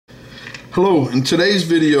Hello, in today's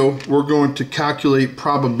video we're going to calculate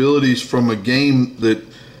probabilities from a game that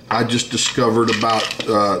I just discovered about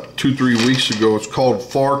 2-3 weeks ago. It's called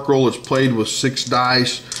Farkle. It's played with 6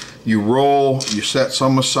 dice. You roll, you set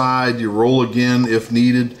some aside, you roll again if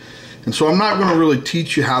needed. And so I'm not going to really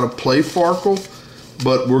teach you how to play Farkle,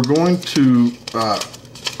 but we're going to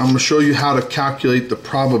I'm going to show you how to calculate the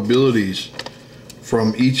probabilities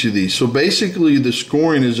from each of these. So basically the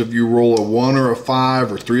scoring is if you roll a 1 or a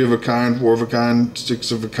 5 or 3 of a kind, 4 of a kind,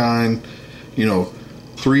 6 of a kind, you know,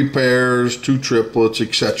 3 pairs, 2 triplets,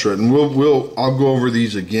 etc. And I'll go over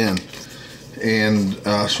these again. And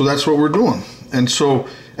so that's what we're doing. And so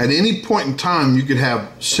at any point in time you could have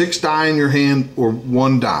 6 die in your hand or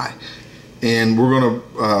 1 die. And we're going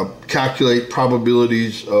to calculate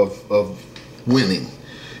probabilities of winning.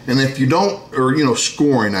 And if you don't, or you know,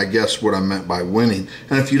 scoring, I guess what I meant by winning.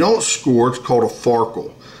 And if you don't score, it's called a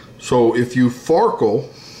Farkle. So if you Farkle,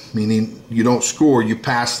 meaning you don't score, you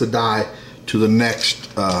pass the die to the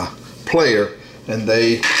next player, and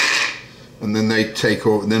then they take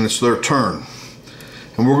over. Then it's their turn.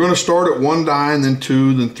 And we're going to start at 1 die, and then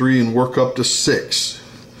 2, then 3, and work up to 6.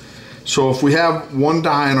 So if we have 1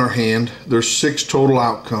 die in our hand, there's 6 total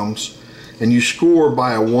outcomes, and you score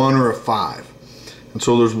by a 1 or a 5. And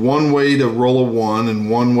so there's 1 way to roll a 1 and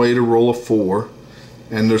 1 way to roll a 4,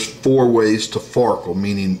 and there's 4 ways to Farkle,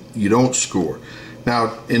 meaning you don't score.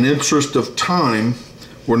 Now, in interest of time,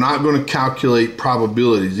 we're not going to calculate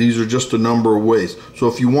probabilities. These are just a number of ways. So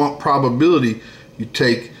if you want probability, you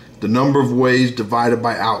take the number of ways divided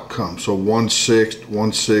by outcome. So 1/6,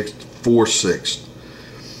 1/6, 4/6.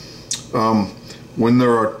 When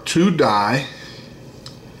there are 2 die,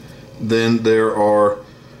 then there are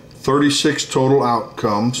 36 total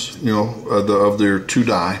outcomes, you know, of their 2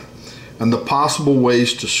 die. And the possible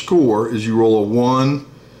ways to score is you roll a 1,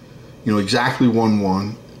 you know, exactly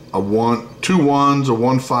 1/1, a 1, 2 1s, a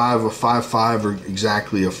 1/5, a 5/5, or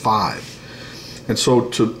exactly a 5. And so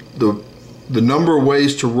to the number of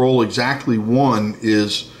ways to roll exactly 1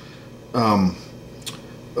 is of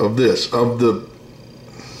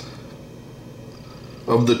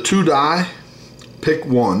the 2 die, pick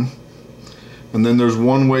 1. And then there's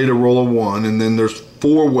 1 way to roll a 1, and then there's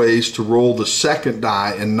 4 ways to roll the second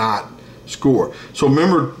die and not score. So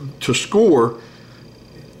remember, to score,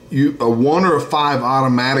 a 1 or a 5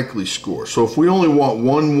 automatically score. So if we only want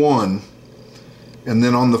 1/1, and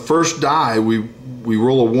then on the first die we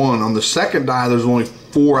roll a 1, on the second die there's only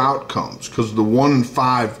 4 outcomes, because the 1 and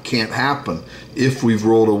 5 can't happen if we've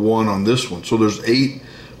rolled a 1 on this one. So there's 8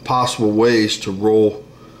 possible ways to roll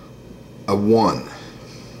a 1.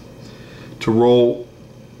 To roll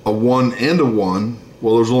a 1 and a 1,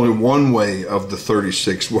 well, there's only 1 way of the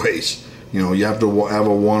 36 ways. You know, you have to have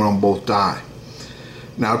a 1 on both die.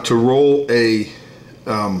 Now to roll a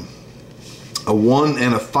 1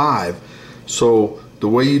 and a 5, so the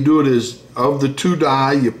way you do it is, of the 2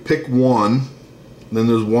 die, you pick 1, then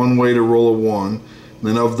there's 1 way to roll a 1,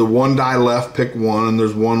 then of the 1 die left, pick 1, and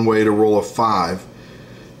there's 1 way to roll a 5.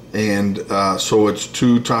 And so it's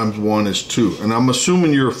 2 times 1 is 2. And I'm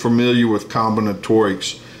assuming you're familiar with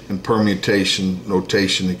combinatorics and permutation,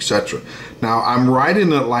 notation, etc. Now I'm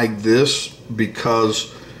writing it like this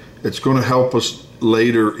because it's going to help us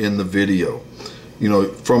later in the video. You know,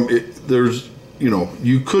 from it, there's, you know,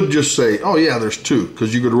 you could just say, oh yeah, there's 2,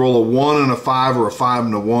 because you could roll a 1 and a 5 or a 5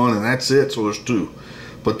 and a 1, and that's it, so there's 2.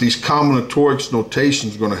 But these combinatorics notation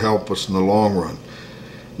is going to help us in the long run.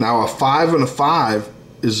 Now a 5 and a 5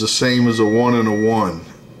 is the same as a 1 and a 1,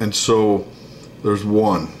 and so there's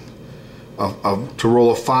 1. To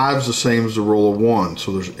roll a 5 is the same as to roll a 1,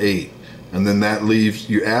 so there's 8. And then that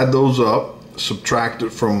leaves, you add those up, subtract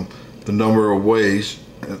it from the number of ways,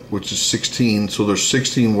 which is 16, so there's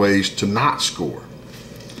 16 ways to not score.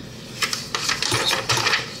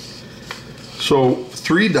 So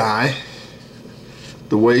 3 die,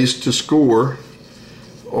 the ways to score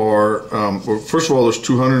are, well, first of all, there's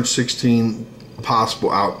 216 possible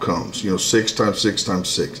outcomes, you know, 6 times 6 times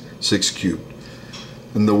 6, 6 cubed.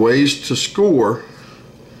 And the ways to score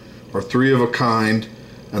are 3 of a kind,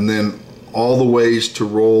 and then all the ways to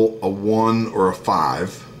roll a 1 or a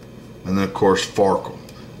 5, and then of course Farkle.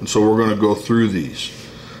 And so we're going to go through these.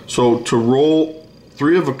 So to roll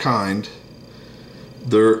 3 of a kind,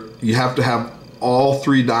 you have to have all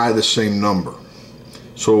 3 die the same number.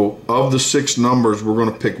 So of the 6 numbers, we're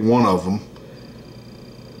going to pick 1 of them,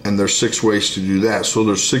 and there's 6 ways to do that. So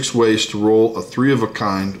there's 6 ways to roll a 3 of a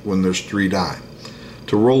kind when there's 3 die.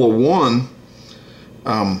 To roll a 1,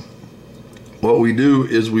 what we do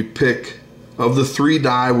is we pick, of the 3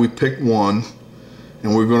 die, we pick 1,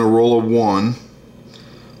 and we're going to roll a 1.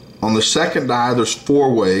 On the second die, there's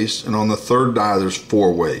 4 ways, and on the third die, there's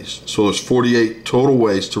 4 ways. So there's 48 total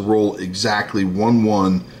ways to roll exactly 1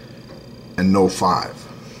 1 and no 5,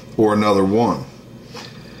 or another 1.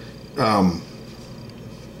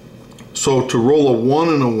 So to roll a 1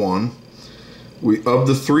 and a 1, of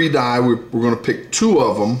the 3 die, we're going to pick 2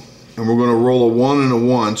 of them, and we're going to roll a 1 and a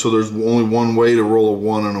 1. So there's only one way to roll a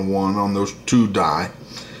 1 and a 1 on those 2 die.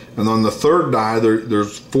 And on the third die,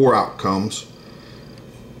 there's 4 outcomes.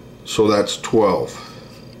 So that's 12.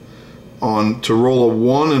 To roll a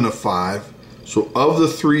 1 and a 5, so of the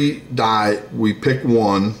 3 die, we pick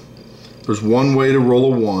 1. There's one way to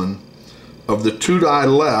roll a 1. Of the 2 die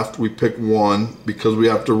left, we pick 1 because we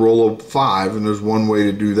have to roll a 5, and there's one way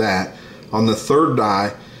to do that. On the third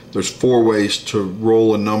die, there's 4 ways to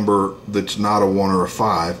roll a number that's not a 1 or a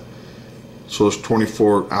 5. So there's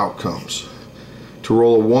 24 outcomes. To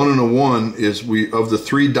roll a 1 and a 1 is of the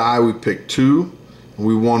 3 die, we pick 2.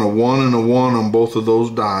 We want a 1 and a 1 on both of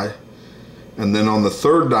those die. And then on the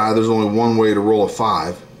third die, there's only one way to roll a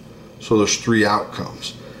 5. So there's 3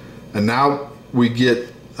 outcomes. And now we get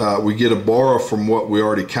a borrow from what we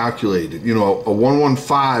already calculated. You know, a 1 1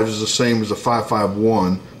 5 is the same as a 5 5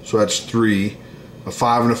 1, so that's 3. A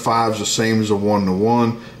 5 and a 5 is the same as a 1 and a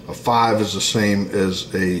 1. A 5 is the same as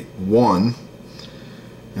a 1.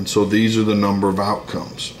 And so these are the number of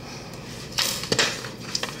outcomes.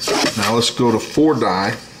 Now let's go to 4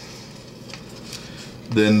 die.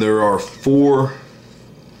 Then there are 6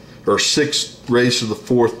 raised to the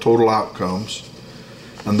 4th total outcomes.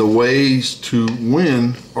 And the ways to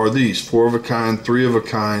win are these: 4 of a kind, 3 of a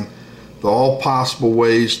kind, all possible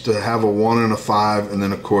ways to have a 1 and a 5, and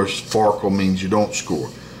then of course Farkle means you don't score.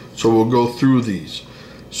 So we'll go through these.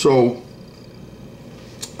 So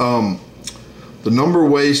the number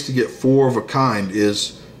of ways to get 4 of a kind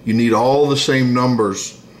is you need all the same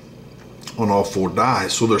numbers on all 4 die.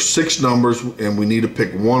 So there's 6 numbers, and we need to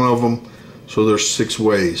pick 1 of them. So there's 6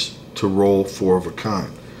 ways to roll 4 of a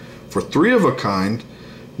kind. For 3 of a kind,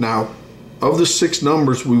 now of the 6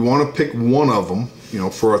 numbers, we want to pick 1 of them, you know,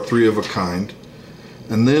 for a 3 of a kind.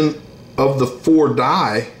 And then of the 4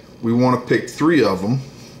 die, we want to pick 3 of them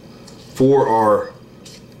for our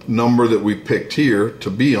number that we picked here to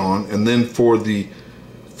be on. And then for the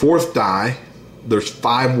 4th die, there's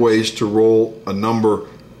 5 ways to roll a number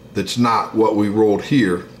that's not what we rolled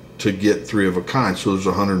here to get 3 of a kind. So there's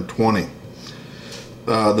 120.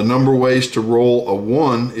 The number of ways to roll a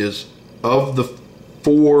 1 is of the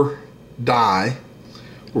 4 die,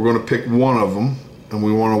 we're going to pick 1 of them, and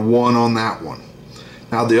we want a 1 on that one.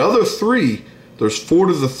 Now the other 3, there's 4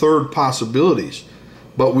 to the 3rd possibilities,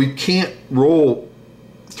 but we can't roll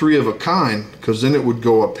 3 of a kind because then it would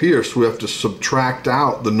go up here. So we have to subtract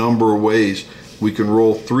out the number of ways we can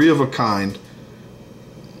roll 3 of a kind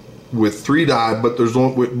with 3 die, but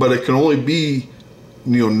it can only be,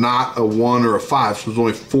 you know, not a 1 or a 5. So there's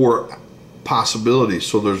only 4 possibilities.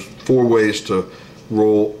 So there's 4 ways to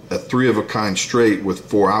roll a 3 of a kind straight with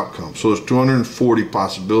 4 outcomes. So there's 240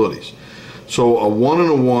 possibilities. So a 1 and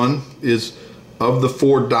a 1 is of the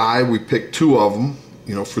 4 die, we pick 2 of them,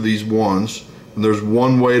 you know, for these 1s. And there's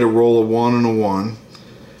 1 way to roll a 1 and a 1.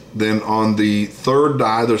 Then on the 3rd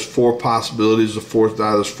die, there's 4 possibilities. The 4th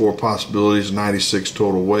die, there's 4 possibilities, 96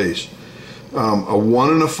 total ways. A 1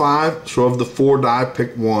 and a 5, so of the 4 die,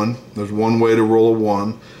 pick 1. There's 1 way to roll a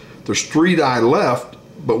 1. There's 3 die left,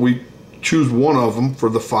 but we choose 1 of them for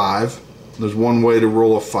the 5. There's 1 way to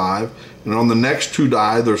roll a 5. And on the next 2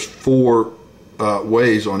 die, there's 4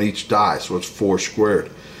 ways on each die, so it's 4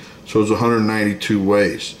 squared. So it's 192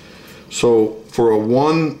 ways. So for a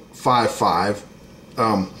 1 5 5,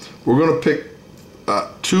 we're going to pick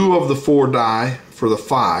 2 of the 4 die for the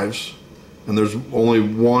 5s, and there's only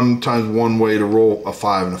 1 times 1 way to roll a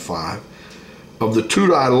 5 and a 5. Of the 2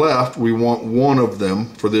 die left, we want 1 of them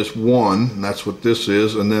for this 1, and that's what this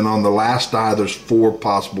is. And then on the last die, there's 4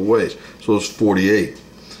 possible ways, so it's 48.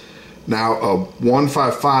 Now a 1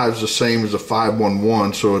 5 5 is the same as a 5 1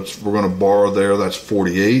 1, so we're going to borrow there. That's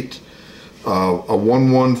 48. A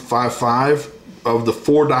 1 1 5 5, of the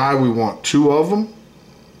 4 die, we want 2 of them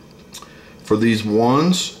for these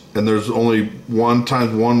 1s, and there's only 1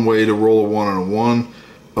 times 1 way to roll a 1 and a 1.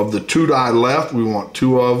 Of the 2 die left, we want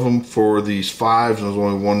 2 of them for these 5s, and there's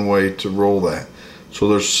only 1 way to roll that. So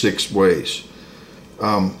there's 6 ways.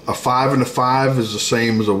 A 5 and a 5 is the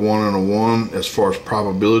same as a 1 and a 1 as far as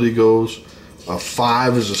probability goes. A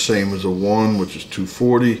 5 is the same as a 1, which is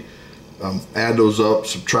 240. Add those up,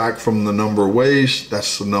 subtract from the number of ways.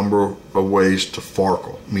 That's the number of ways to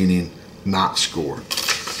Farkle, meaning not score.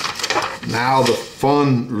 Now the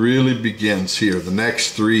fun really begins here. The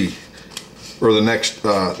next 3, or the next,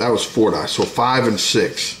 that was 4 die, so 5 and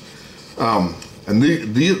 6.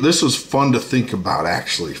 This is fun to think about,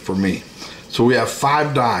 actually, for me. So we have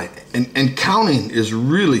 5 die, and counting is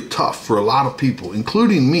really tough for a lot of people,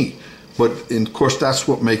 including me. But of course, that's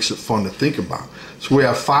what makes it fun to think about. So we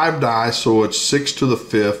have 5 die, so it's 6 to the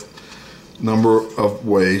 5th number of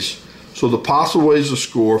ways. So the possible ways to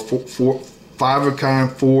score: 5 of a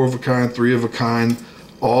kind, 4 of a kind, 3 of a kind,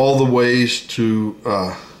 all the ways to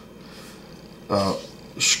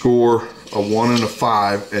score a 1 and a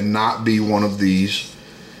 5 and not be one of these,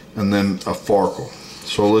 and then a Farkle.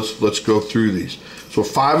 So let's go through these. So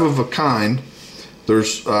 5 of a kind,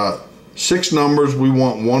 there's 6 numbers, we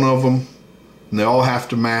want 1 of them, and they all have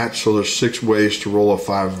to match, so there's 6 ways to roll a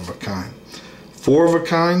 5 of a kind. 4 of a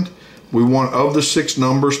kind, we want, of the 6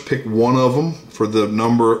 numbers, pick 1 of them for the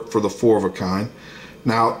number for the 4 of a kind.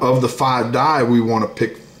 Now, of the 5 die, we want to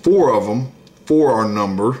pick 4 of them for our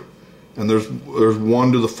number, and there's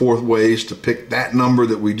 1 to the 4th ways to pick that number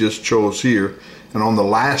that we just chose here. And on the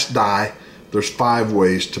last die, there's 5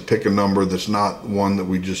 ways to pick a number that's not one that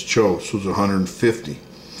we just chose, so it's 150.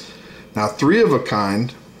 Now, 3 of a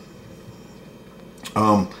kind,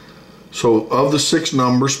 so of the 6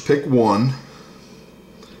 numbers, pick 1.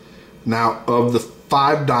 Now, of the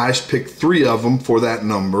 5 dice, pick 3 of them for that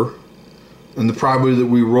number, and the probability that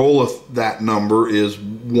we roll that number is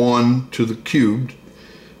 1 to the cubed.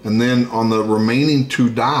 And then on the remaining 2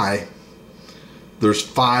 die, there's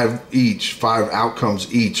 5 each, 5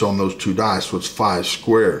 outcomes each on those 2 die, so it's 5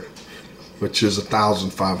 squared, which is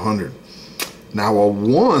 1,500. Now a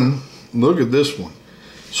 1, look at this one.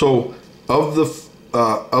 So of the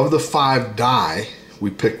 5 die, we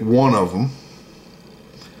pick 1 of them,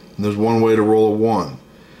 and there's 1 way to roll a 1.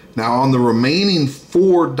 Now on the remaining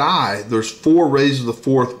 4 die, there's 4 raised to the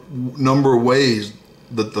 4th number of ways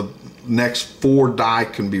that the next 4 die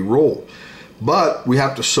can be rolled. But we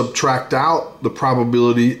have to subtract out the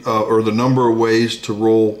probability or the number of ways to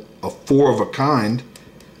roll a 4 of a kind,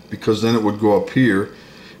 because then it would go up here.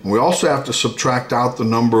 And we also have to subtract out the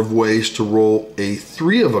number of ways to roll a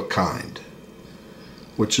 3 of a kind,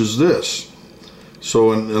 which is this.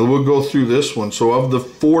 So, and we'll go through this one. So of the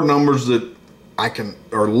 4 numbers that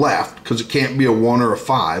are left, because it can't be a 1 or a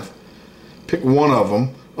 5, pick 1 of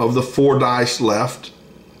them. Of the 4 dice left,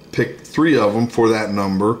 pick 3 of them for that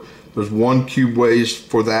number. There's 1 cube ways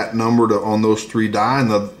for that number on those 3 die, and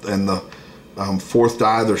the 4th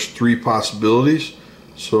die, there's 3 possibilities,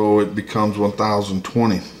 so it becomes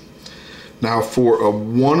 1,020. Now for a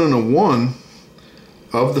 1 and a 1,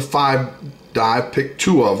 of the 5 die, pick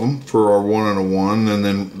 2 of them for our 1 and a 1, and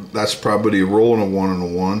then that's probably a rolling a 1 and a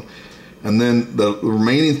 1. And then the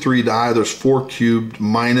remaining 3 die, there's 4 cubed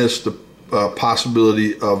minus the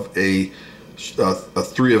possibility of a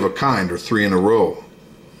 3 of a kind, or 3 in a row.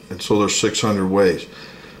 And so there's 600 ways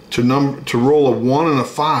to roll a 1 and a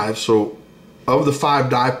 5. So of the 5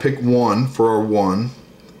 die, pick 1 for our 1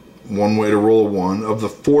 way to roll a 1. Of the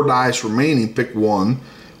 4 dice remaining, pick 1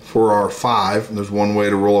 for our 5, and there's 1 way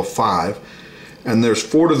to roll a 5. And there's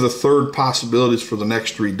 4 to the 3rd possibilities for the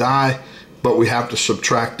next 3 die, but we have to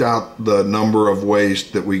subtract out the number of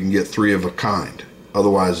ways that we can get 3 of a kind,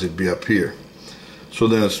 otherwise it'd be up here. So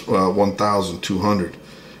then it's 1,200.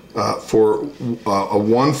 For a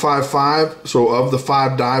 155, so of the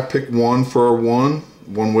 5 die, pick 1 for our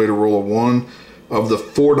 1 way to roll a 1. Of the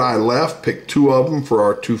 4 die left, pick 2 of them for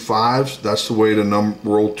our 2 5s. That's the way to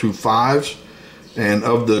roll 2 5s. And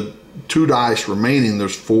of the 2 dice remaining,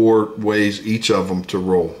 there's 4 ways each of them to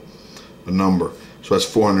roll a number. So that's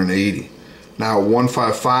 480. Now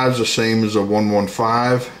 155 is the same as a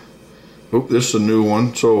 115. Oop, this is a new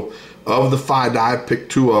one. So of the 5 die, pick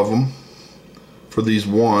 2 of them. For these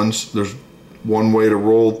 1s, there's 1 way to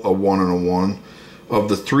roll a 1 and a 1. Of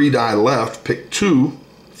the 3 die left, pick 2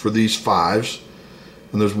 for these 5s.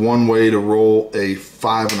 And there's 1 way to roll a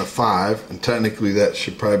 5 and a 5. And technically that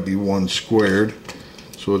should probably be 1 squared.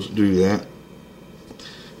 So let's do that.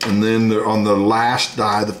 And then on the last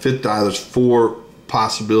die, the 5th die, there's 4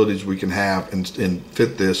 possibilities we can have and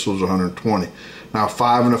fit this, so it's 120. Now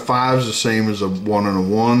 5 and a 5 is the same as a 1 and a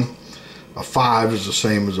 1. A 5 is the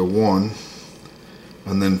same as a 1.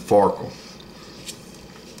 And then Farkle.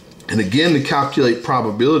 And again, to calculate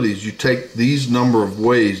probabilities, you take these number of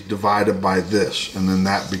ways divided by this, and then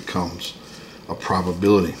that becomes a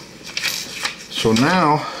probability. So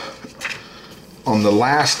now on the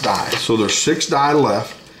last die, so there's 6 die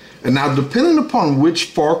left, and now depending upon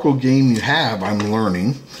which Farkle game you have, I'm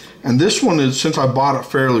learning, and this one is, since I bought it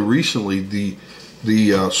fairly recently, the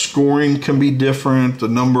scoring can be different, the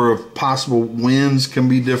number of possible wins can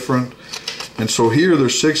be different. And so here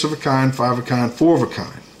there's 6 of a kind, 5 of a kind, 4 of a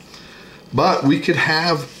kind. But we could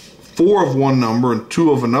have 4 of one number and 2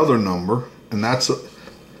 of another number, and that's a,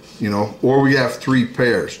 you know, or we have 3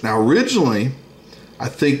 pairs. Now originally, I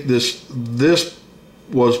think this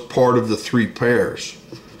was part of the 3 pairs,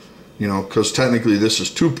 you know, because technically this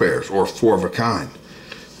is 2 pairs or 4 of a kind.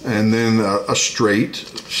 And then a straight,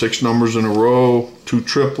 6 numbers in a row, 2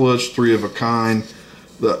 triplets, 3 of a kind,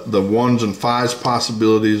 the 1s and 5s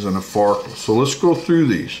possibilities, and a Farkle. So let's go through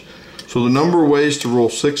these. So the number of ways to roll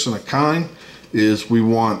 6 in a kind is we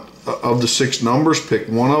want, of the 6 numbers, pick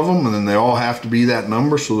one of them, and then they all have to be that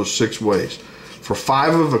number, so there's 6 ways. For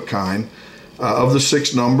 5 of a kind, of the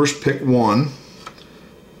 6 numbers, pick one.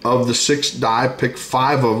 Of the 6 die, pick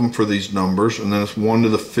 5 of them for these numbers, and then it's 1 to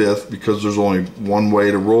the 5th because there's only one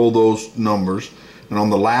way to roll those numbers. And on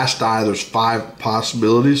the last die, there's 5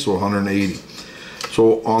 possibilities, so 180.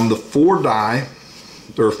 So on the 4 die,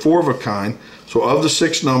 there are 4 of a kind. So of the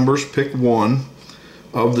 6 numbers, pick 1.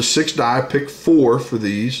 Of the 6 die, pick 4 for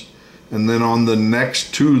these. And then on the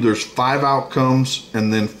next 2, there's 5 outcomes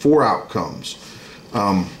and then 4 outcomes.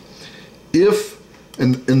 And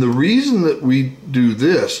the reason that we do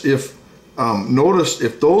this, notice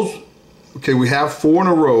if those, okay, we have 4 in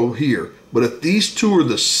a row here, but if these 2 are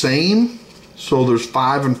the same, so there's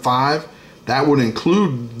 5 and 5, that would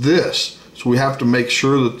include this. So we have to make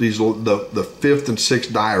sure that these, the 5th and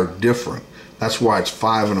 6th die are different. That's why it's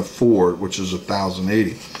 5 and a 4, which is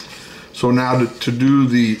 1080. So now to do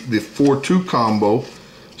the 4-2 combo,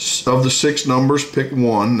 of the 6 numbers, pick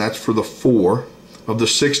 1, that's for the 4. Of the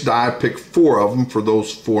 6 die, pick 4 of them for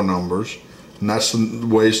those 4 numbers, and that's the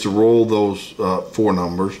ways to roll those 4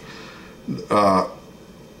 numbers.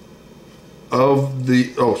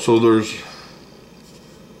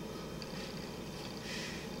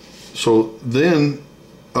 So then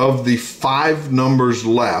of the 5 numbers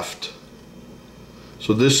left,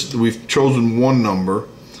 so this, we've chosen one number.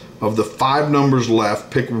 Of the 5 numbers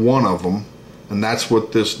left, pick one of them, and that's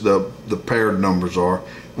what the paired numbers are.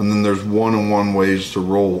 And then there's 1 and 1 ways to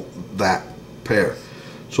roll that pair.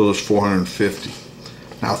 So there's 450.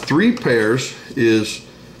 Now 3 pairs is,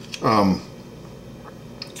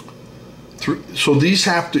 so these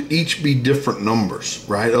have to each be different numbers,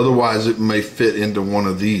 right? Otherwise it may fit into one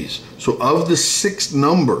of these. So of the 6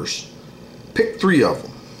 numbers, pick 3 of them.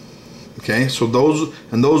 Okay, so those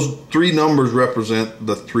 3 numbers represent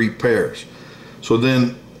the 3 pairs. So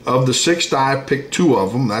then of the 6 die, pick 2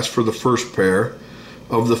 of them, that's for the first pair.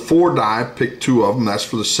 Of the 4 die, pick 2 of them, that's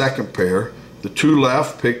for the second pair. The 2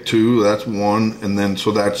 left, pick 2, that's 1, and then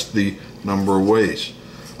so that's the number of ways.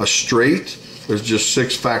 A straight, there's just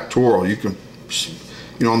 6 factorial. You can,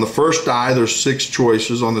 you know, on the first die, there's 6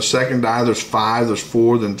 choices. On the second die, there's 5, there's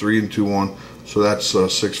 4, then 3, and 2, 1. So that's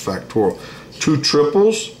 6 factorial. 2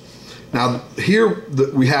 triples. Now here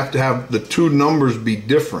we have to have the 2 numbers be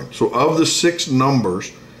different. So of the 6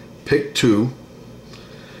 numbers, pick 2.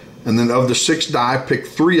 And then of the 6 die, pick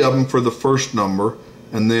 3 of them for the first number,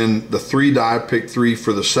 and then the 3 die, pick 3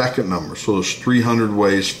 for the second number. So there's 300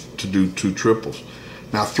 ways to do 2 triples.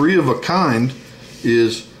 Now 3 of a kind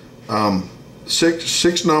is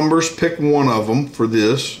 6 numbers, pick 1 of them for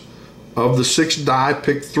this. Of the 6 die,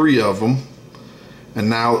 pick 3 of them. And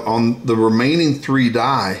now on the remaining 3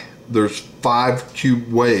 die, there's 5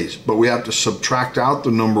 cubed ways, but we have to subtract out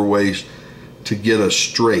the number of ways to get a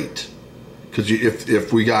straight. Because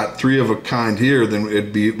if we got 3 of a kind here, then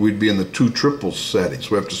we'd be in the 2 triples setting.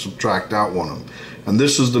 So we have to subtract out one of them. And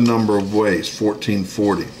this is the number of ways,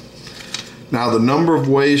 1440. Now the number of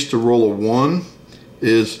ways to roll a 1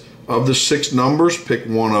 is of the 6 numbers, pick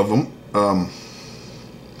 1 of them.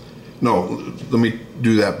 No, let me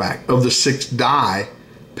do that back. Of the 6 die,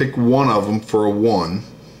 pick 1 of them for a 1.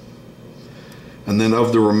 And then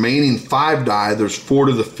of the remaining 5 die, there's 4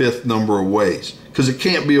 to the 5th number of ways. Because it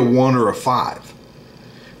can't be a 1 or a 5.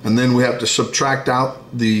 And then we have to subtract out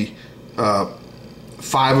the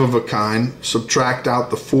 5 of a kind, subtract out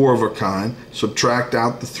the 4 of a kind, subtract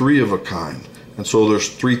out the 3 of a kind. And so there's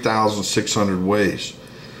 3,600 ways.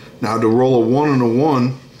 Now to roll a 1 and a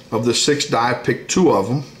 1, of the 6 die, pick 2 of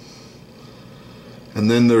them. And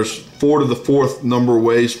then there's 4 to the 4th number of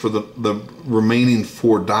ways for the remaining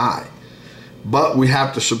 4 die. But we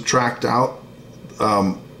have to subtract out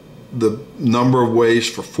the number of ways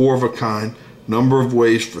for 4 of a kind, number of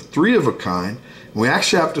ways for 3 of a kind. And we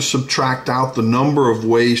actually have to subtract out the number of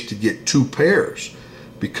ways to get 2 pairs,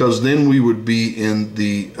 because then we would be in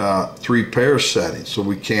the 3 pair setting. So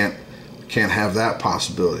we can't have that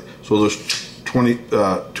possibility. So there's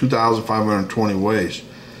 2,520 ways.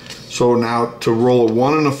 So now to roll a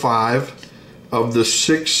 1 and a 5, of the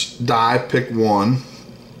 6 die, pick 1.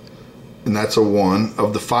 And that's a 1.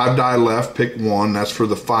 Of the 5 die left, pick 1. That's for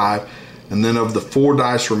the 5. And then of the 4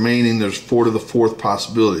 dice remaining, there's 4 to the 4th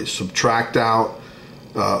possibilities. Subtract out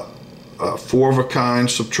 4 of a kind,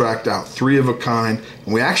 subtract out 3 of a kind,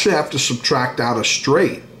 and we actually have to subtract out a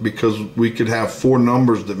straight because we could have 4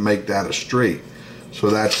 numbers that make that a straight. So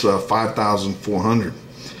that's 5,400.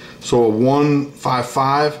 So a 1, 5,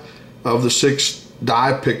 5 of the 6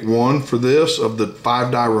 die, pick 1 for this. Of the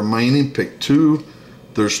 5 die remaining, pick 2.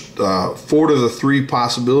 There's 4 to the 3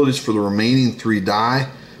 possibilities for the remaining 3 die,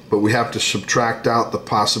 but we have to subtract out the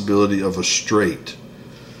possibility of a straight.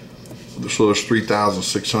 So there's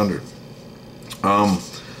 3,600.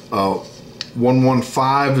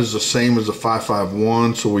 115 is the same as a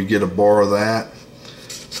 551, so we get a bar of that.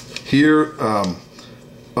 Here,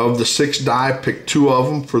 of the 6 die, pick 2 of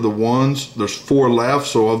them for the 1s. There's 4 left,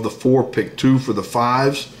 so of the 4, pick 2 for the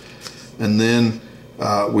 5s. And then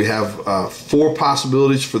we have 4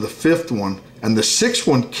 possibilities for the 5th one, and the 6th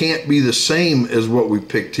one can't be the same as what we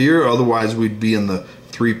picked here, otherwise we'd be in the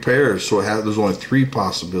 3 pairs, so there's only 3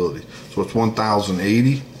 possibilities. So it's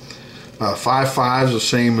 1,080. 5, 5 is the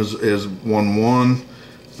same as 1, 1.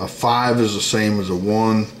 A 5 is the same as a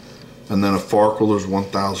 1. And then a Farkle is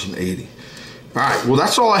 1,080. All right, well,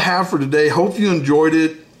 that's all I have for today. Hope you enjoyed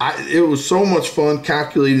it. It was so much fun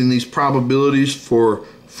calculating these probabilities for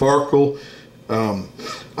Farkle. I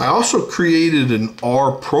also created an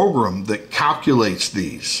R program that calculates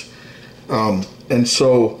these. And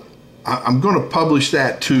so I'm going to publish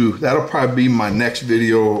that too. That'll probably be my next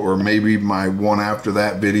video, or maybe my one after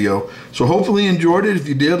that video. So hopefully you enjoyed it. If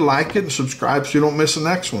you did, like it and subscribe so you don't miss the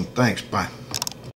next one. Thanks. Bye.